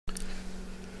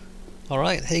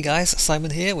Alright, hey guys,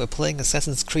 Simon here. We're playing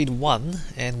Assassin's Creed 1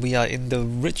 and we are in the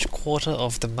Rich Quarter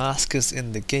of Damascus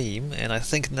in the game, and I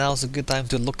think now's a good time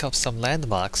to look up some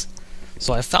landmarks.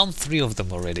 So I found 3 of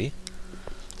them already.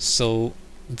 So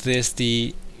there's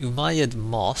the Umayyad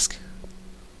Mosque.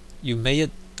 Umayyad,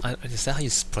 is that how you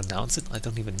pronounce it? I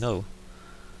don't even know.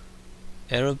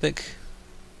 Arabic.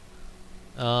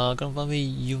 Gonna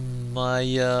me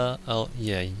Umayyad. Oh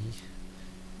yeah.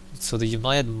 So the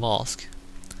Umayyad Mosque.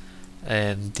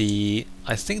 And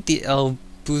I think the Al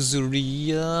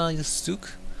Buzuriya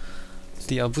souk,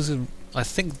 I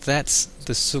think that's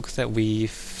the souk that we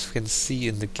can see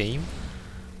in the game.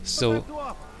 So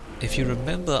if you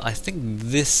remember, I think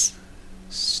this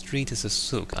street is a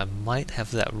souk. I might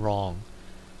have that wrong,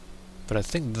 but I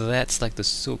think that's like the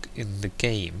souk in the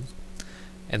game.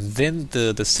 And then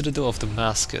the citadel of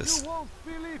Damascus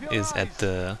is at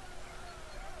the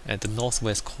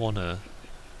northwest corner.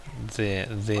 There's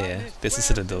the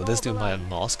citadel, there's the Umayyad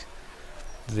Mosque,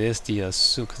 there's the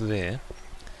souk there,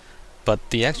 but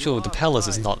the palace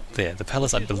is not there. The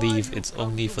palace, I believe, it's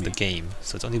only for the game,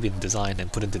 so it's only been designed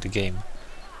and put into the game.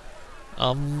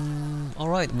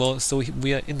 Alright, well, so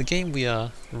we are in the game, we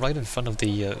are right in front of the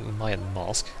Umayyad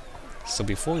Mosque. So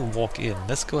before we walk in,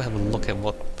 let's go have a look at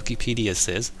what Wikipedia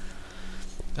says.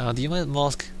 The Umayyad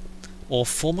Mosque, or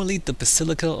formerly the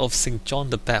Basilica of St. John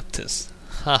the Baptist.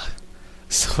 Ha!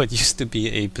 So it used to be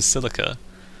a basilica,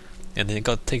 and then it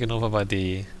got taken over by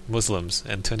the Muslims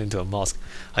and turned into a mosque.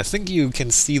 I think you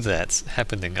can see that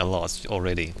happening a lot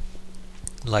already.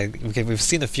 Like, we've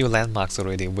seen a few landmarks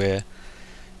already where,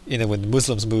 when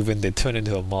Muslims move in, they turn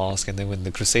into a mosque, and then when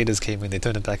the Crusaders came in, they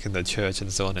turn it back into a church,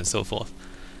 and so on and so forth.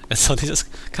 And so they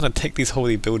just kind of take these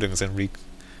holy buildings and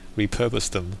repurpose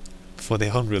them for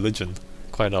their own religion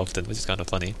quite often, which is kind of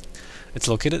funny. It's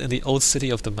located in the old city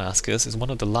of Damascus. It's one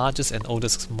of the largest and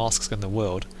oldest mosques in the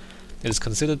world. It is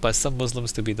considered by some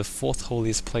Muslims to be the 4th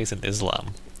holiest place in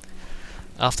Islam.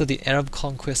 After the Arab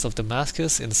conquest of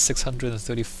Damascus in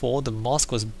 634, the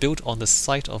mosque was built on the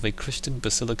site of a Christian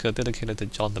basilica dedicated to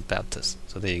John the Baptist.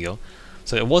 So there you go.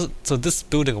 So this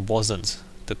building wasn't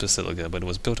the basilica, but it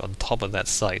was built on top of that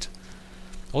site.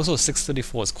 Also,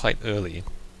 634 is quite early.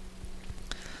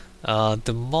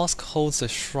 The mosque holds a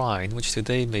shrine which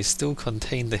today may still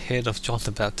contain the head of John the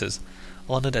Baptist,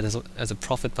 honored as a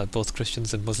prophet by both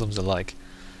Christians and Muslims alike,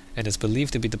 and is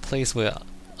believed to be the place where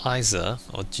Isa,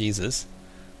 or Jesus,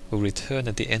 will return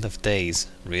at the end of days.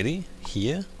 Really?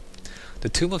 Here? The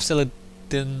tomb of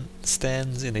Saladin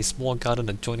stands in a small garden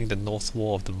adjoining the north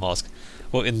wall of the mosque.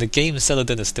 Well, in the game,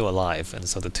 Saladin is still alive, and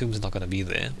so the tomb is not going to be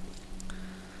there.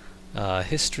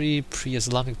 History,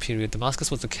 pre-Islamic period.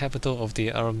 Damascus was the capital of the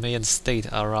Aramean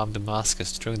state Aram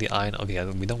Damascus during the Iron... Okay,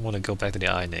 we don't want to go back to the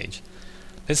Iron Age.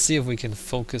 Let's see if we can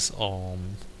focus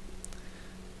on...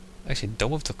 Actually,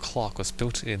 Dome of the Clock was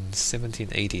built in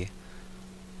 1780.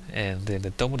 And then the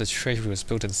Dome of the Treasury was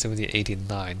built in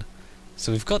 1789.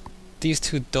 So we've got these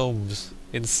 2 domes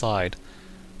inside.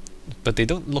 But they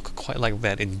don't look quite like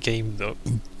that in game though.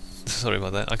 Sorry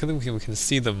about that. I think we can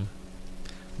see them.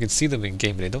 You can see them in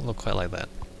game, but they don't look quite like that.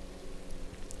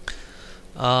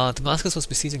 Damascus was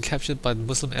besieged and captured by the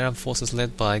Muslim Arab forces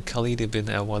led by Khalid ibn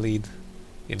al-Walid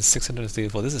in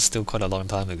 634. This is still quite a long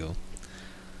time ago.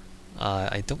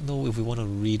 I don't know if we want to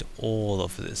read all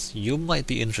of this. You might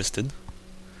be interested.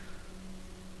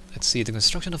 Let's see. The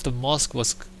construction of the mosque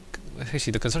was...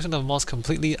 Actually, the construction of the mosque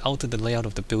completely altered the layout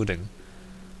of the building.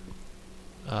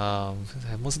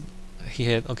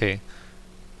 Okay.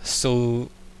 So...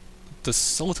 the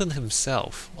Sultan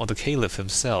himself, or the Caliph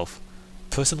himself,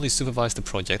 personally supervised the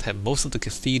project, had most of the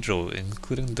cathedral,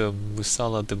 including the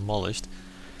Musalla, demolished.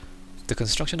 The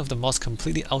construction of the mosque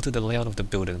completely altered the layout of the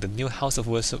building. The new house of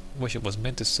worship was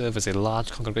meant to serve as a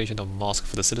large congregational mosque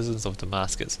for the citizens of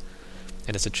Damascus,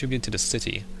 and as a tribute to the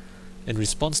city. In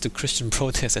response to Christian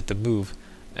protests at the move,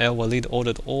 al-Walid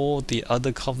ordered all the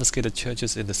other confiscated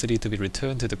churches in the city to be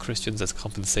returned to the Christians as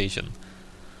compensation.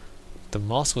 The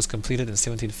mosque was completed in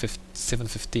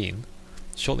 715,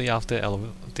 shortly after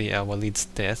the al-Walid's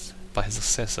death by his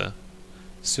successor,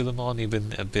 Suleiman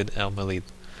ibn Abd al-Malik.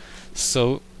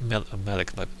 So,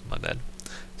 Malik, my bad.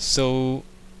 So,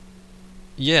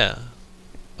 yeah.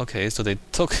 Okay, so they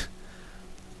took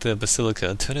the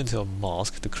basilica, turned it into a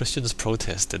mosque. The Christians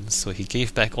protested, so he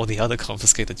gave back all the other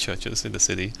confiscated churches in the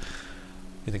city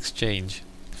in exchange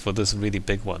for this really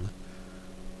big one.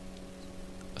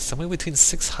 Somewhere between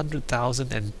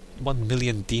 600,000 and 1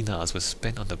 million dinars was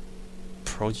spent on the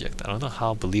project. I don't know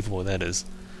how believable that is.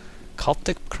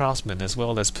 Coptic craftsmen, as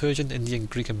well as Persian, Indian,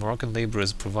 Greek and Moroccan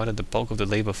labourers, provided the bulk of the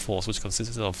labour force, which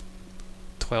consisted of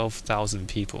 12,000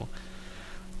 people.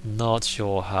 Not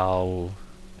sure how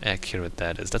accurate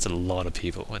that is. That's a lot of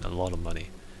people and a lot of money.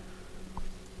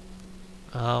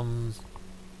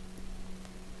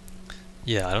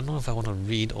 Yeah, I don't know if I want to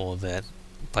read all that.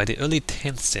 By the early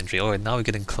 10th century, alright, now we're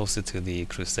getting closer to the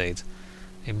Crusades,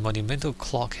 a monumental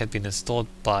clock had been installed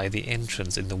by the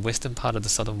entrance in the western part of the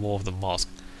southern wall of the mosque.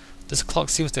 This clock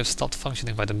seems to have stopped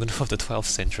functioning by the middle of the 12th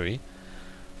century.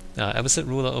 Abbasid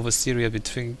ruler over Syria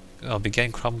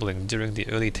began crumbling during the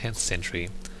early 10th century,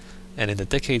 and in the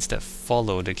decades that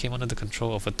followed, they came under the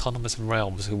control of autonomous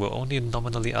realms who were only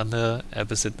nominally under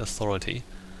Abbasid authority.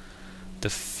 The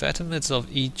Fatimids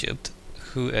of Egypt,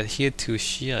 who adhered to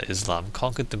Shia Islam,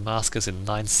 conquered Damascus in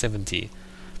 970,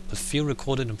 but few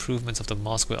recorded improvements of the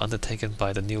mosque were undertaken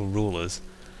by the new rulers.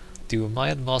 The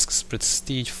Umayyad Mosque's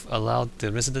prestige allowed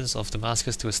the residents of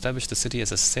Damascus to establish the city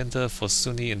as a center for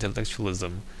Sunni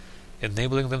intellectualism,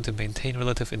 enabling them to maintain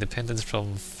relative independence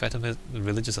from Fatimid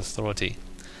religious authority.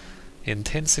 In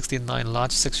 1069,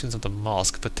 large sections of the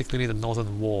mosque, particularly the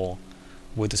northern wall,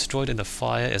 were destroyed in a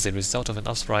fire as a result of an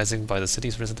uprising by the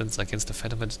city's residents against the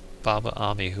Fatimid Berber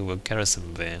army who were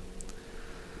garrisoned there.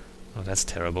 Oh, that's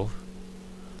terrible.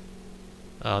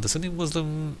 The Sunni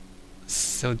Muslim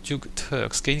Seljuk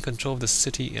Turks gained control of the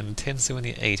city in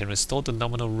 1078 and restored the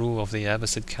nominal rule of the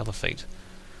Abbasid Caliphate.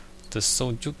 The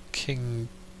Seljuk king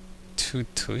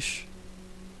Tutush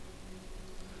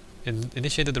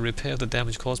initiated the repair of the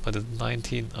damage caused by the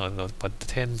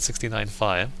 1069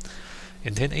 fire.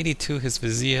 In 1082, his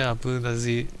vizier Abu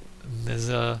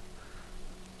Nazar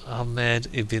Ahmed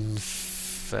ibn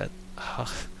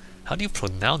how do you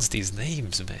pronounce these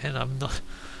names, man?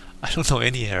 I don't know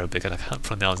any Arabic and I can't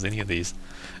pronounce any of these.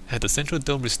 Had the central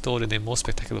dome restored in a more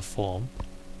spectacular form.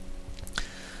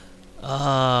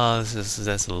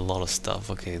 That's a lot of stuff.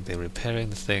 Okay, they're repairing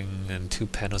the thing and 2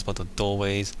 panels about the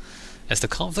doorways. As the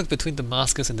conflict between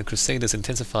Damascus and the Crusaders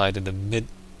intensified in the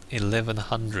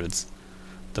mid-1100s,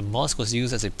 the mosque was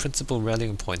used as a principal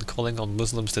rallying point, calling on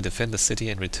Muslims to defend the city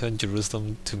and return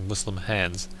Jerusalem to Muslim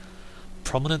hands.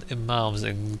 Prominent imams,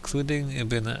 including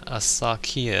Ibn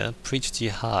Asakir, preached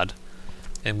jihad,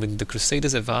 and when the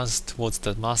Crusaders advanced towards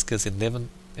Damascus in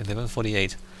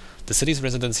 1148, the city's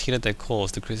residents heeded their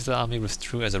calls. The Crusader army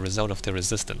withdrew as a result of their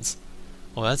resistance.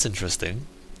 Oh, that's interesting.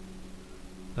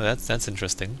 That's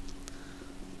interesting.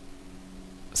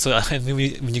 So I mean,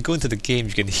 when you go into the game,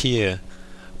 you can hear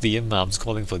the imams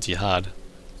calling for jihad,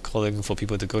 calling for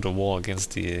people to go to war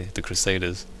against the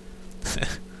Crusaders.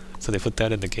 So they put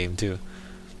that in the game too.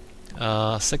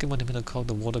 Second monumental clock,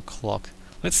 the water clock.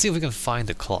 Let's see if we can find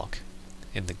the clock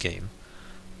in the game.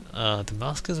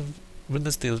 Damascus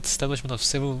witnessed the establishment of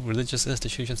several religious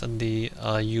institutions under the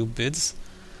Ayyubids,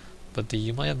 but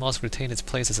the Umayyad Mosque retained its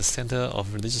place as a center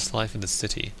of religious life in the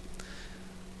city.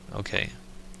 Okay,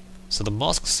 so the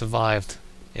mosque survived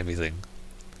everything,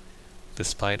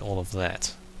 despite all of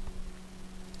that.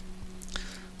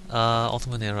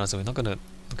 Ottoman era, so we're not gonna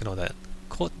look at all that.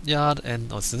 Courtyard and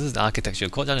so this is the architecture.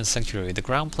 Courtyard and sanctuary. The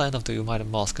ground plan of the Umayyad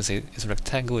Mosque is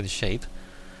rectangle in shape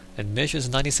and measures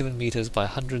 97 meters by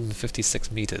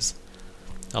 156 meters.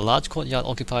 A large courtyard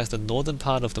occupies the northern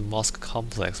part of the mosque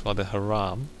complex, while the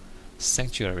Haram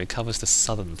sanctuary covers the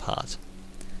southern part.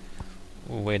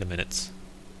 Wait a minute.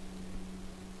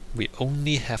 We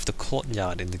only have the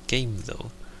courtyard in the game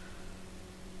though.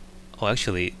 Oh,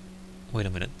 actually, wait a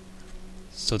minute.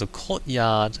 So the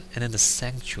courtyard and then the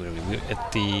sanctuary, we're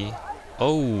at the...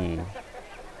 Oh!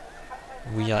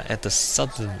 We are at the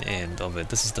southern end of it.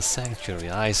 This is the sanctuary.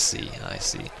 I see.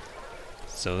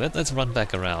 So let's run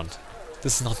back around.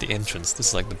 This is not the entrance, this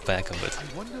is like the back of it.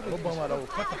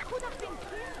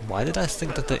 Why did I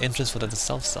think that the entrance was at the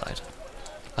south side?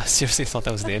 I seriously thought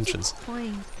that was the entrance.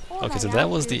 Okay, so that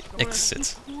was the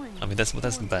exit. I mean, that's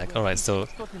the back. Alright, so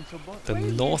the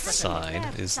north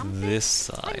side is this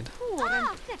side.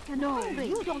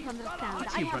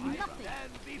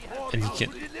 And you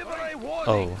can...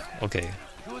 Oh, okay.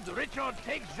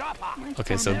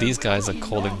 Okay, so these guys are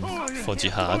calling for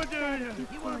jihad.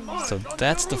 So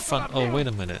that's the front. Oh, wait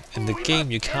a minute. In the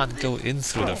game, you can't go in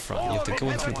through the front. You have to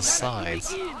go in through the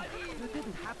sides.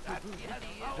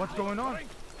 What's going on?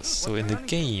 So in the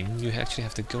game, you actually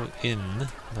have to go in.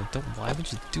 No, don't. Why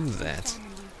would you do that?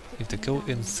 You have to go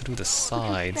in through the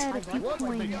sides.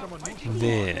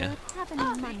 There.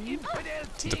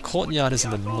 So the courtyard is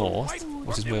in the north,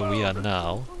 which is where we are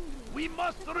now.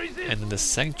 And then the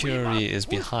sanctuary is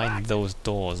behind those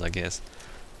doors, I guess.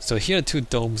 So here are 2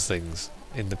 dome things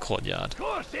in the courtyard.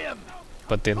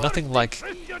 But they're nothing like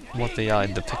what they are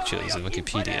in the pictures in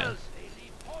Wikipedia,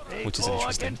 which is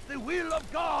interesting.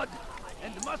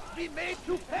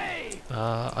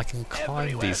 I can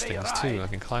climb these things too. I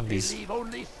can climb these. Oh,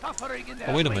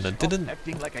 wait a minute. Didn't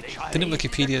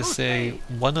Wikipedia say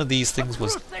one of these things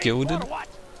was gilded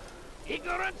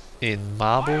in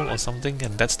marble or something,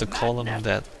 and that's the column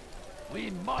that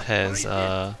has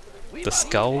the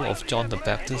skull of John the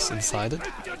Baptist inside it?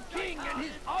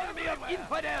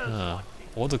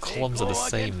 All the columns are the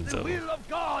same though.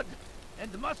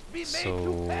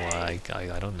 So I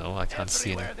don't know, I can't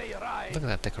see any. Look at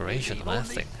that decoration on that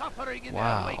thing.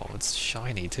 Wow, it's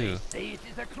shiny too.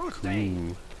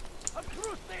 Cool.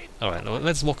 Alright,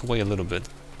 let's walk away a little bit.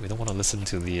 We don't want to listen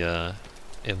to the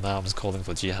imams calling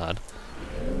for jihad.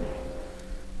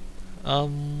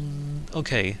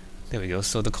 Okay, there we go.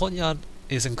 So the courtyard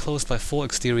is enclosed by 4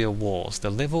 exterior walls.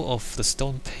 The level of the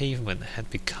stone pavement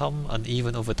had become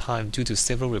uneven over time due to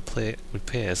several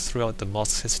repairs throughout the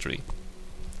mosque's history.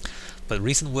 But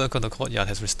recent work on the courtyard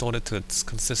has restored it to its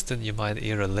consistent Umayyad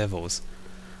era levels.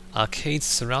 Arcades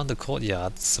surround the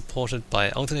courtyard, supported by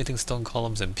alternating stone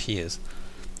columns and piers.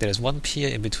 There is one pier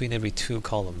in between every 2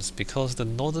 columns, because the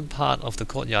northern part of the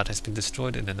courtyard has been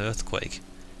destroyed in an earthquake.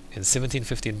 In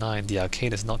 1759, the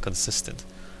arcade is not consistent.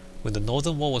 When the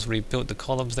northern wall was rebuilt, the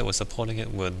columns that were supporting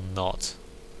it were not.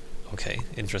 Okay,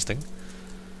 interesting.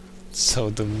 So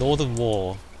the northern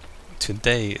wall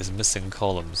today is missing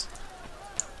columns.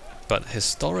 But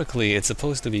historically, it's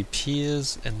supposed to be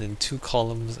piers and then 2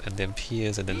 columns and then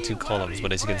piers and then 2 columns.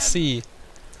 But as you can see,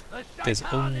 there's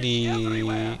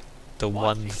only the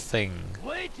one thing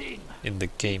in the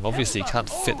game. Obviously, you can't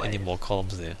fit any more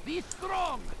columns there.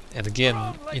 And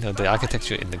again, you know, the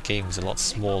architecture in the game is a lot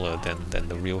smaller than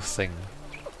the real thing.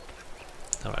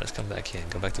 Alright, let's come back here and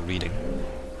go back to reading.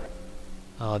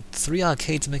 3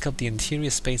 arcades make up the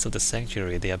interior space of the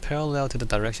sanctuary. They are parallel to the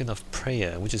direction of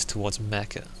prayer, which is towards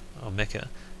Mecca,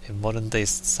 in modern-day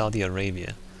Saudi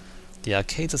Arabia. The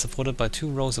arcades are supported by 2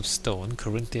 rows of stone,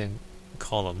 Corinthian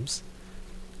columns.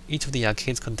 Each of the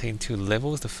arcades contain 2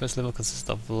 levels. The first level consists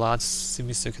of large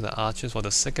semicircular arches, while the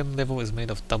second level is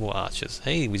made of double arches.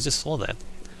 Hey, we just saw that.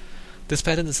 This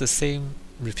pattern is the same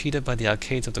repeated by the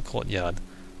arcades of the courtyard.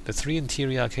 The 3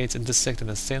 interior arcades intersect in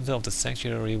the center of the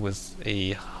sanctuary with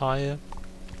a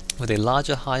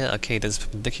larger, higher arcade that is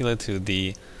perpendicular to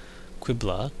the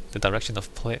Qibla, the direction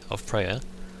of prayer,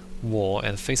 wall,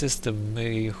 and faces the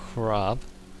mihrab,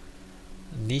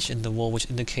 niche in the wall which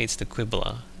indicates the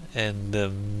Qibla, and the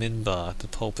minbar, the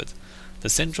pulpit. The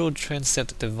central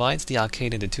transept divides the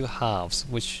arcade into 2 halves,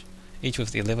 each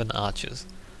with 11 arches.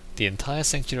 The entire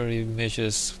sanctuary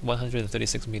measures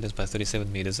 136 meters by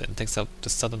 37 meters and takes up the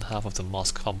southern half of the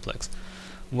mosque complex.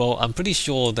 Well, I'm pretty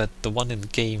sure that the one in the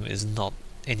game is not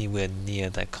anywhere near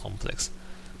that complex.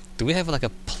 Do we have like a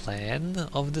plan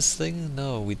of this thing?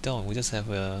 No, we don't. We just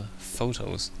have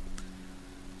photos.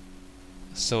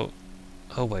 So,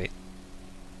 oh wait.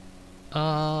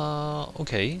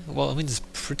 Okay. Well, I mean, it's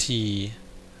pretty...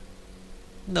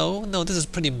 No, this is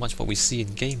pretty much what we see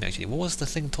in game, actually. What was the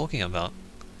thing talking about?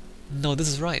 No, this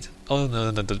is right. Oh,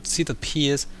 no. See the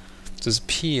piers? There's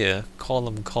pier,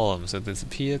 column, column. So there's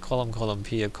pier, column, column,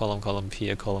 pier, column, column,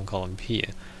 pier, column, column, pier.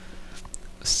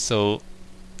 So,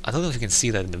 I don't know if you can see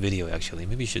that in the video, actually.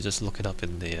 Maybe you should just look it up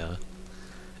in the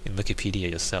in Wikipedia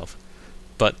yourself.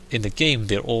 But in the game,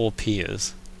 they're all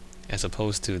piers, as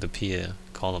opposed to the pier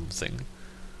column thing.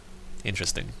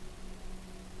 Interesting.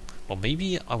 Or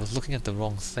maybe I was looking at the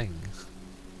wrong thing,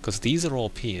 because these are all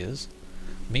piers.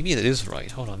 Maybe it is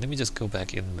right. Hold on, let me just go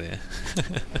back in there.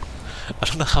 I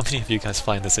don't know how many of you guys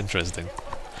find this interesting.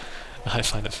 I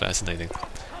find it fascinating.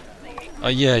 Oh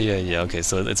yeah, okay,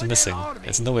 so it's missing.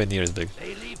 It's nowhere near as big.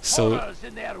 So,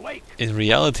 in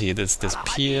reality, there's this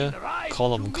pier,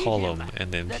 column, column,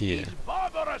 and then pier.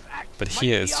 But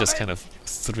here it's just kind of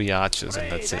 3 arches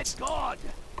and that's it.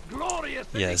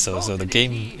 Yeah, so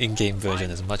the in-game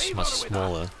version is much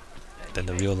smaller than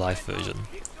the real-life version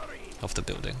of the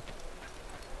building.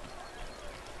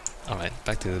 Alright,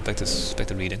 back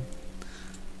to reading.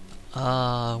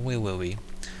 Where were we?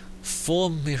 4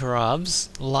 mihrabs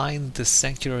line the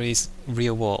sanctuary's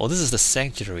rear wall. Oh, this is the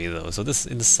sanctuary though, so this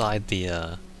is inside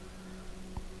the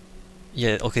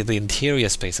yeah, okay, the interior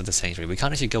space of the sanctuary. We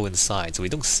can't actually go inside, so we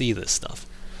don't see this stuff.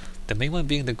 The main one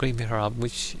being the Great Mihrab,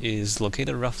 which is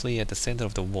located roughly at the center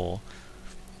of the wall.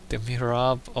 The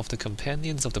Mihrab of the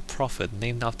Companions of the Prophet,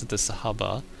 named after the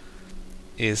Sahaba,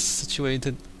 is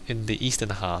situated in the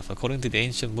eastern half. According to the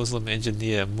ancient Muslim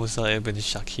engineer Musa ibn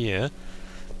Shakir,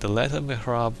 the latter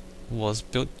mihrab was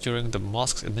built during the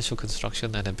mosque's initial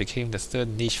construction and it became the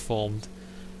 3rd niche-formed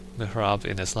mihrab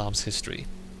in Islam's history.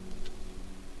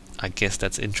 I guess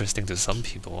that's interesting to some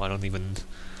people. I don't even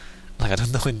Like, I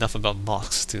don't know enough about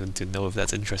mosques to know if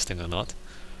that's interesting or not.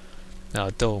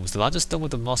 Now, domes. The largest dome of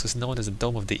the mosque is known as the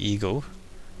Dome of the Eagle,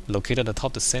 located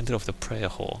atop the center of the prayer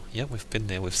hall. Yep, we've been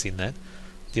there, we've seen that.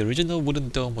 The original wooden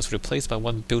dome was replaced by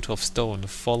one built of stone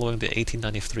following the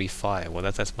 1893 fire. Well,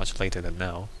 that's much later than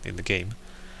now in the game.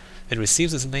 It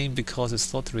receives its name because it's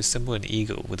thought to resemble an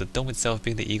eagle, with the dome itself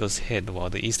being the eagle's head, while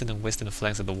the eastern and western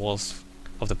flanks of the walls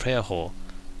of the prayer hall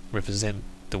represent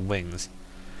the wings.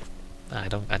 I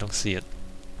don't see it.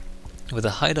 With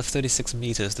a height of 36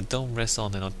 meters, the dome rests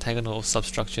on an octagonal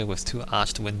substructure with two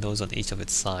arched windows on each of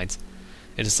its sides.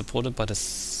 It is supported by the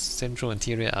central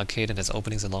interior arcade and has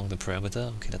openings along the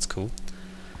perimeter. Okay, that's cool.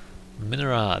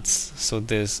 Minarets. So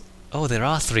there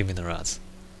are 3 minarets.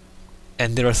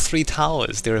 And there are 3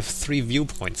 towers. There are 3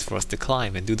 viewpoints for us to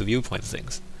climb and do the viewpoint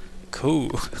things.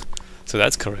 Cool. So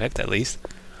that's correct, at least.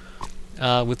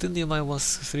 Within the Umayyad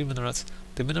Mosque, 3 minarets.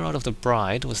 The minaret of the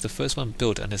Bride was the first one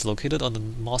built and is located on the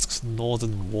mosque's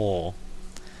northern wall.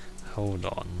 Hold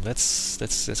on, let's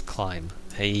climb.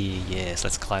 Hey, yes,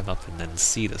 let's climb up and then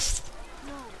see this.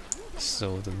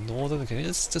 So the northern, okay,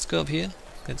 let's go up here.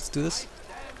 Let's do this.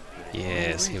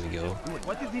 Yes, here we go.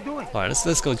 Alright,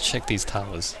 let's go check these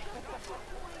towers.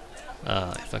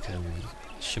 If I can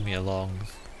shimmy along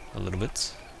a little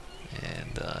bit,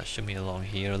 and shimmy along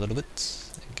here a little bit,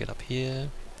 and get up here.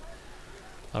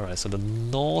 Alright, so the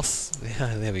north,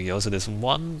 yeah, there we go. So there's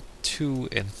 1, 2,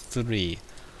 and 3.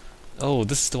 Oh,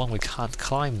 this is the one we can't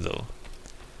climb though.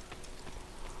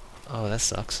 Oh, that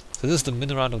sucks. So this is the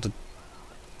minaret of the...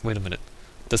 Wait a minute.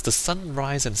 Does the sun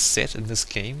rise and set in this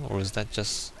game, or is that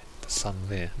just the sun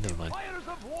there? Never mind.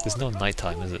 There's no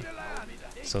nighttime, is it?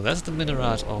 So that's the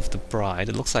minaret of the Bride.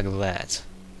 It looks like that.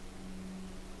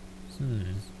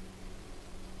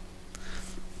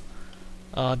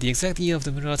 The exact year of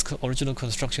the minaret's original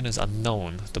construction is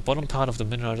unknown. The bottom part of the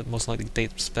minaret most likely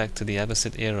dates back to the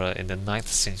Abbasid era in the 9th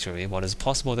century. While it is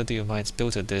possible that the Umayyads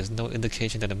built it, there is no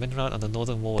indication that the minaret on the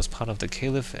northern wall was part of the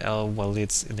Caliph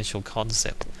al-Walid's initial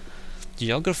concept.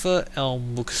 Geographer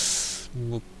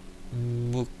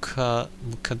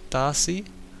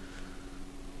Muqaddasi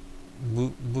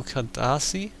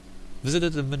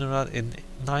visited the minaret in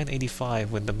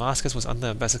 985 when Damascus was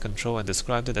under Abbasid control and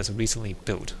described it as recently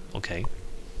built. Okay.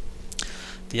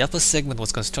 The upper segment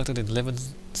was constructed in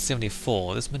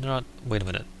 1174. This minaret... Wait a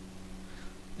minute.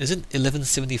 Isn't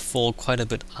 1174 quite a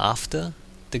bit after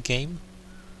the game?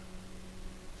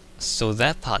 So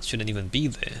that part shouldn't even be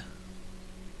there.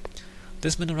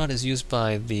 This minaret is used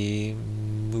by the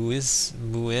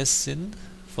Muezzin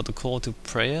for the call to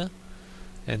prayer.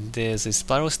 And there's a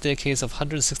spiral staircase of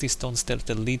 160 stone steps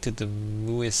that lead to the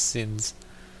Muezzin's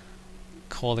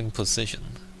calling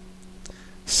position.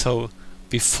 So,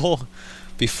 before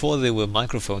there were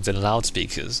microphones and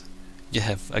loudspeakers, you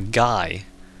have a guy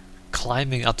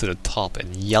climbing up to the top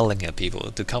and yelling at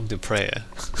people to come to prayer.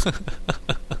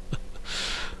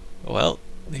 Well,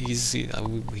 he's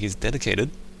dedicated.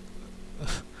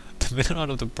 The minaret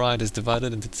of the Bride is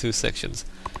divided into 2 sections.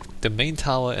 The main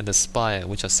tower and the spire,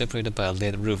 which are separated by a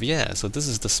lead roof. Yeah, so this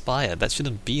is the spire. That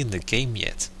shouldn't be in the game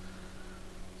yet,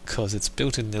 because it's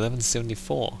built in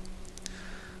 1174.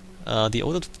 The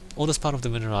oldest part of the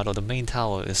minaret, or the main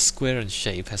tower, is square in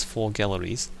shape, has 4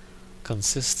 galleries,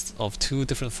 consists of 2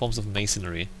 different forms of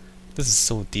masonry. This is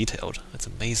so detailed. It's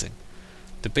amazing.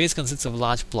 The base consists of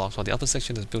large blocks, while the upper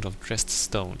section is built of dressed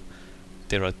stone.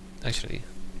 There are... actually...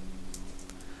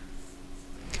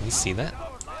 Can we see that?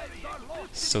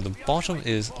 So the bottom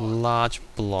is large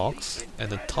blocks, and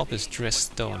the top is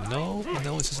dressed stone. No,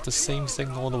 it's just the same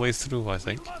thing all the way through, I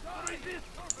think.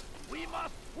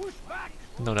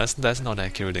 No, that's not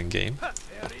accurate in game,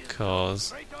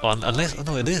 because unless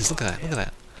no, it is. Look at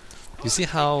that. You see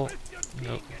how?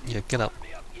 No, yeah, get up.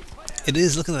 It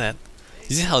is. Look at that.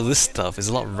 You see how this stuff is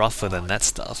a lot rougher than that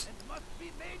stuff.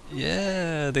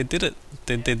 Yeah, they did it.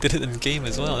 They did it in game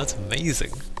as well. That's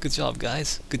amazing. Good job,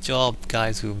 guys. Good job,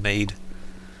 guys who made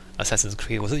Assassin's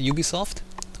Creed. Was it Ubisoft?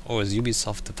 Or was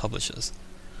Ubisoft the publishers?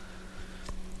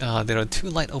 There are 2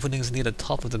 light openings near the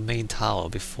top of the main tower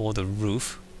before the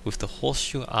roof, with the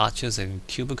horseshoe arches and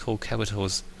cubical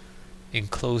capitals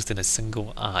enclosed in a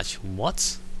single arch.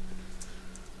 What?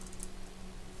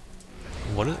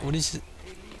 What is it?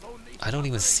 I don't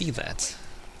even see that.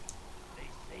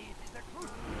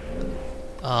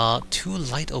 2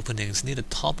 light openings near the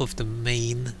top of the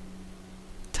main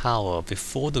tower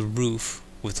before the roof,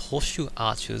 with horseshoe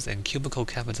arches and cubical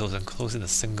capitals enclosed in a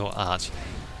single arch.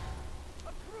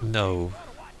 No,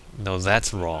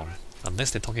 that's wrong.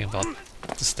 Unless they're talking about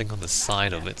this thing on the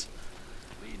side of it.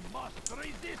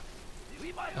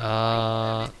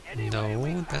 No,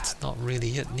 that's not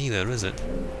really it neither, is it?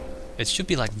 It should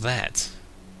be like that.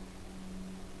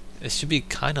 It should be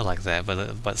kind of like that,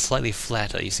 but slightly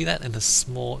flatter. You see that in the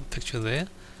small picture there?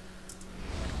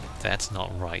 That's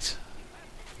not right.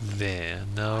 There.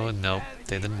 No, no,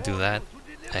 they didn't do that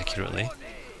accurately.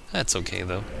 That's okay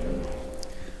though.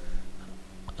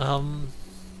 A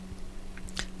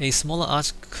smaller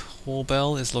arch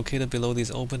corbel is located below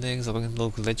these openings. According to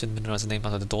local legend, Minarad is named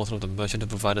after the daughter of the merchant who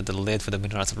provided the lead for the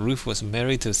minaret's roof, was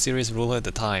married to a Syrian ruler at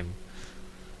the time.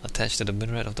 Attached to the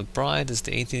minaret of the bride is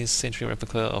the 18th century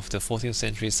replica of the 14th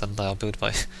century sundial built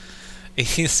by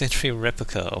 18th century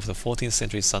replica of the 14th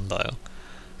century sundial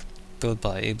built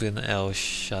by Ibn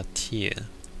al-Shatir.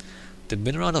 The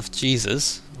Minaret of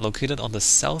Jesus, located on the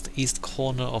southeast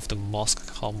corner of the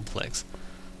mosque complex.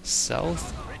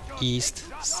 South,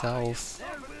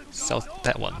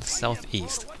 that one,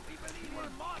 southeast.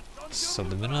 So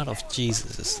the Minaret of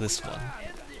Jesus is this one.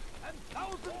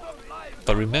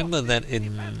 But remember that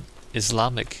in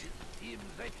Islamic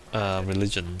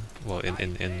religion, well,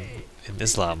 in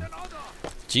Islam,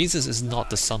 Jesus is not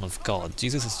the son of God.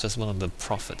 Jesus is just one of the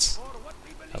prophets.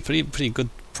 A pretty good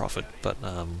prophet, but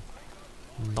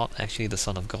not actually the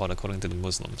son of God according to the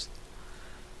Muslims.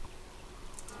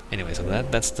 Anyway, so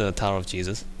that's the Tower of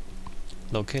Jesus,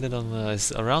 located on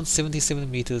is around 77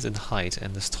 meters in height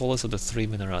and the tallest of the three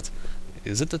minarets.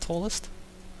 Is it the tallest?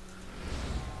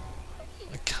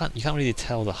 You can't really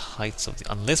tell the heights of the,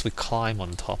 unless we climb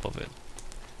on top of it.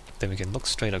 Then we can look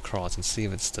straight across and see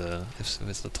if it's the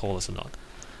tallest or not.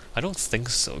 I don't think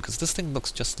so, because this thing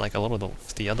looks just like a lot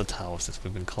of the other towers that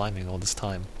we've been climbing all this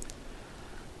time.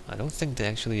 I don't think they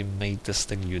actually made this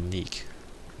thing unique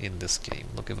in this game.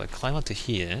 Look, if I climb up to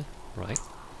here, right,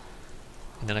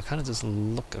 and then I kind of just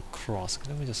look across.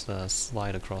 Let me just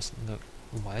slide across. No,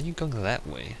 why are you going that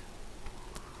way?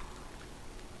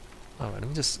 Alright, let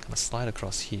me just kind of slide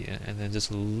across here and then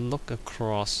just look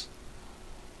across.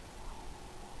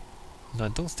 No, I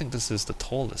don't think this is the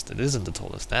tallest. It isn't the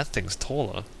tallest. That thing's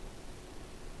taller.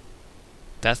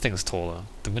 That thing's taller.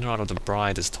 The Minaret of the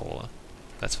Bride is taller.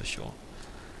 That's for sure.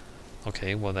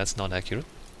 Okay, well that's not accurate.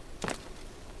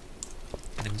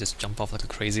 Let me just jump off like a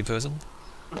crazy person.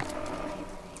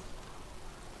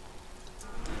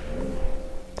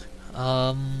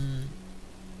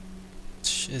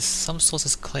 Some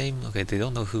sources claim, okay, they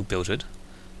don't know who built it.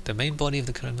 The main body of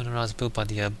the current minaret was built by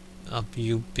the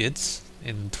Umayyads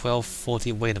in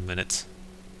 1240. Wait a minute.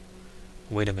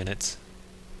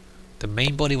 The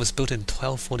main body was built in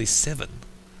 1247,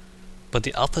 but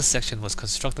the upper section was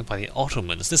constructed by the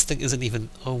Ottomans. This thing isn't even...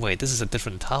 Oh wait, this is a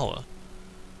different tower.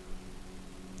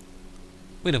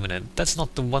 Wait a minute, that's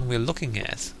not the one we're looking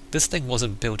at. This thing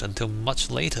wasn't built until much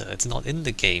later. It's not in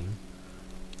the game.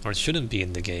 Or it shouldn't be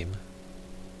in the game.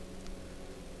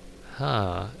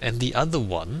 And the other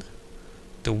one,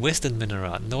 the western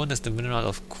minaret, known as the Minaret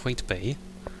of Qaitbay,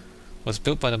 was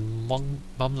built by the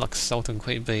Mamluk Sultan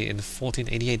Qaitbay in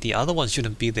 1488. The other one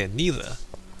shouldn't be there neither.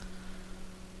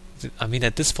 I mean,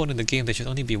 at this point in the game, there should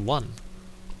only be one.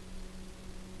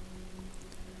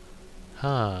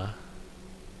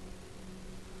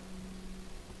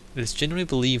 It is generally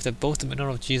believed that both the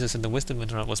Minaret of Jesus and the Western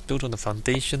Minaret was built on the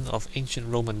foundation of ancient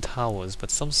Roman towers,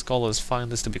 but some scholars find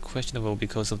this to be questionable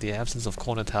because of the absence of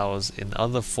corner towers in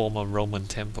other former Roman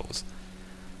temples.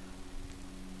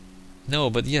 No,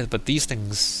 but these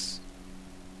things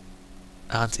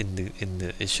aren't in the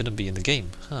it shouldn't be in the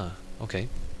game. Okay.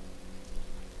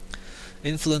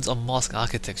 Influence on mosque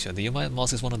architecture. The Umayyad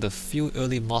Mosque is one of the few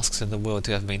early mosques in the world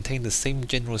to have maintained the same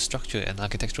general structure and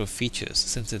architectural features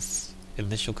since its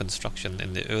initial construction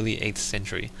in the early 8th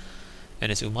century,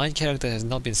 and its Umayyad character has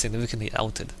not been significantly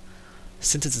altered.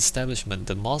 Since its establishment,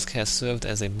 the mosque has served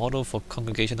as a model for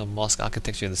congregational mosque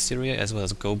architecture in Syria as well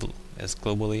as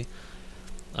globally.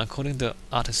 According to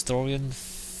art historian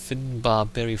Finbar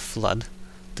Berry Flood,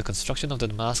 the construction of the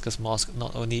Damascus Mosque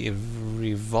not only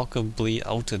irrevocably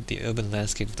altered the urban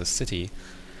landscape of the city,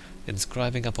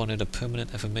 inscribing upon it a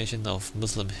permanent affirmation of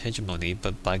Muslim hegemony,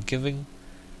 but by giving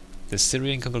the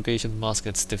Syrian congregation mosque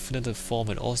its definitive form,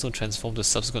 it also transformed the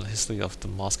subsequent history of the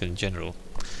mosque in general.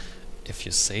 If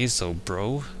you say so,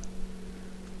 bro.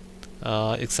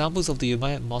 Examples of the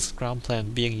Umayyad Mosque ground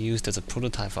plan being used as a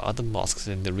prototype for other mosques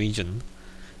in the region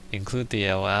include the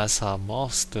El Azhar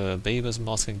Mosque, the Baybars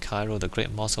Mosque in Cairo, the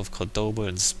Great Mosque of Cordoba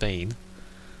in Spain.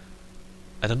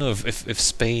 I don't know if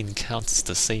Spain counts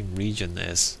the same region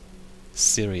as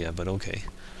Syria, but okay.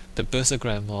 The Bursa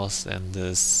Grand Mosque and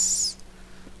the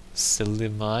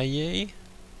Silimiye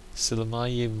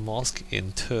Mosque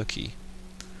in Turkey.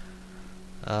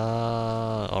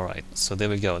 Alright, so there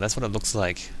we go. That's what it looks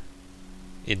like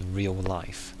in real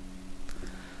life.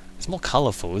 It's more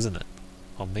colorful, isn't it?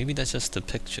 Or maybe that's just the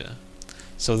picture.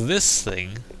 So this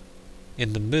thing,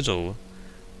 in the middle,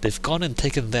 they've gone and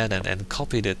taken that and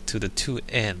copied it to the two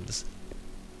ends.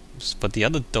 But the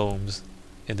other domes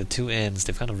in the two ends,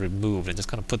 they've kind of removed and just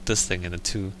kind of put this thing in at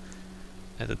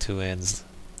the two ends.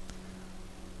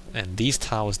 And these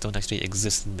towers don't actually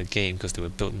exist in the game because they were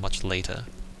built much later.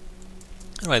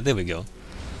 Alright, there we go.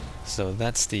 So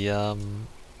that's the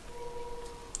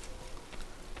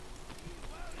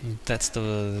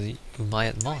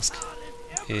Umayyad Mosque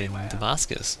in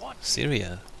Damascus,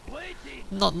 Syria.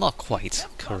 Not quite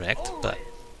correct, but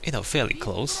you know, fairly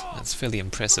close. It's fairly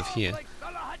impressive here.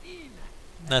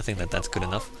 I think that's good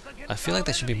enough. I feel like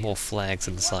there should be more flags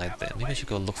inside there. Maybe I should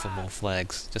go look for more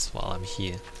flags just while I'm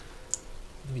here.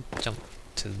 Let me jump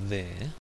to there.